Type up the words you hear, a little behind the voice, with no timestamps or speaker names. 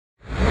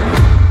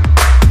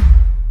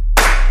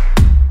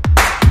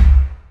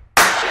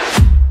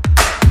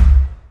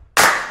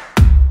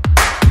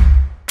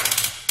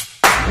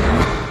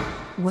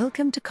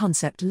Welcome to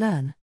Concept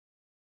Learn.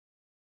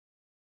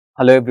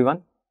 Hello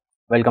everyone,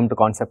 welcome to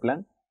Concept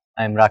Learn.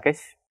 I am Rakesh.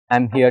 I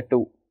am here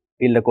to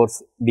teach the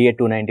course DA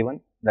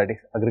 291, that is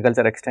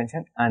Agriculture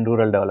Extension and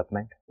Rural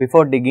Development.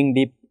 Before digging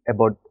deep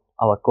about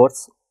our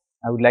course,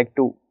 I would like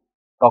to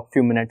talk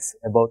few minutes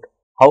about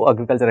how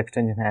Agriculture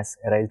Extension has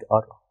arisen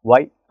or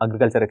why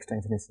Agriculture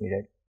Extension is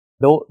needed.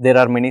 Though there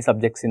are many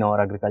subjects in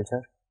our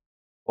agriculture,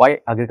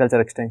 why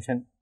Agriculture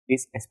Extension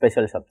is a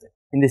special subject.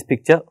 In this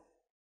picture,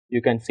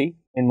 you can see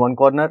in one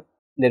corner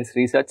there is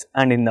research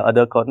and in the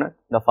other corner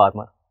the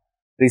farmer.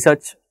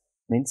 Research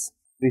means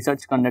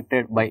research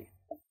conducted by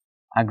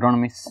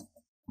agronomists,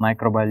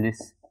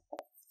 microbiologists,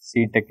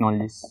 seed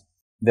technologists.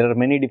 There are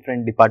many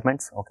different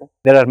departments, okay.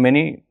 There are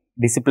many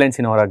disciplines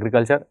in our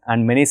agriculture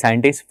and many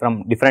scientists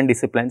from different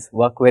disciplines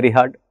work very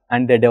hard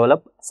and they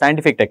develop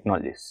scientific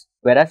technologies.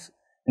 Whereas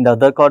in the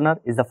other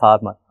corner is the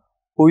farmer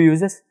who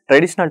uses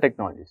traditional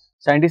technologies.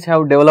 Scientists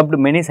have developed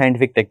many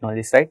scientific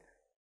technologies, right?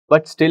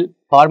 But still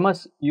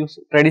farmers use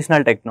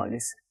traditional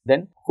technologies.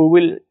 Then who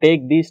will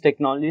take these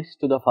technologies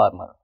to the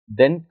farmer?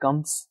 Then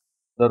comes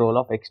the role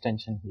of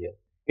extension here.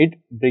 It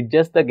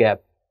bridges the gap.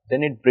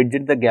 Then it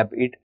bridges the gap.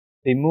 It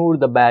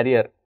removes the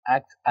barrier,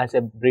 acts as a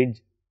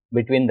bridge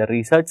between the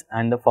research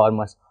and the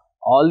farmers.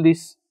 All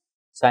these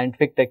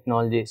scientific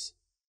technologies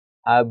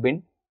have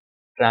been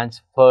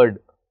transferred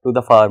to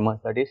the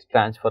farmer, that is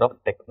transfer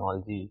of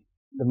technology.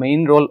 The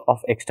main role of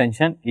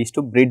extension is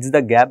to bridge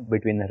the gap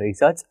between the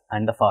research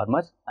and the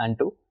farmers and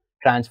to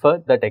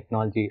transfer the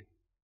technology.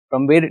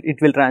 From where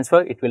it will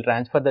transfer? It will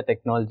transfer the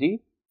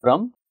technology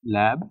from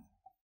lab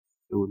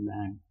to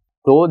land.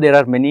 So, there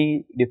are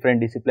many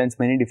different disciplines,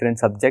 many different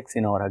subjects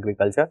in our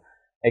agriculture.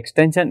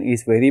 Extension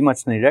is very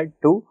much needed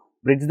to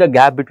bridge the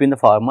gap between the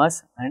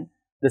farmers and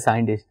the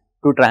scientists.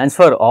 To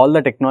transfer all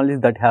the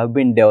technologies that have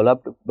been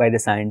developed by the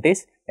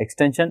scientists,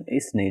 extension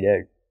is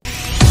needed.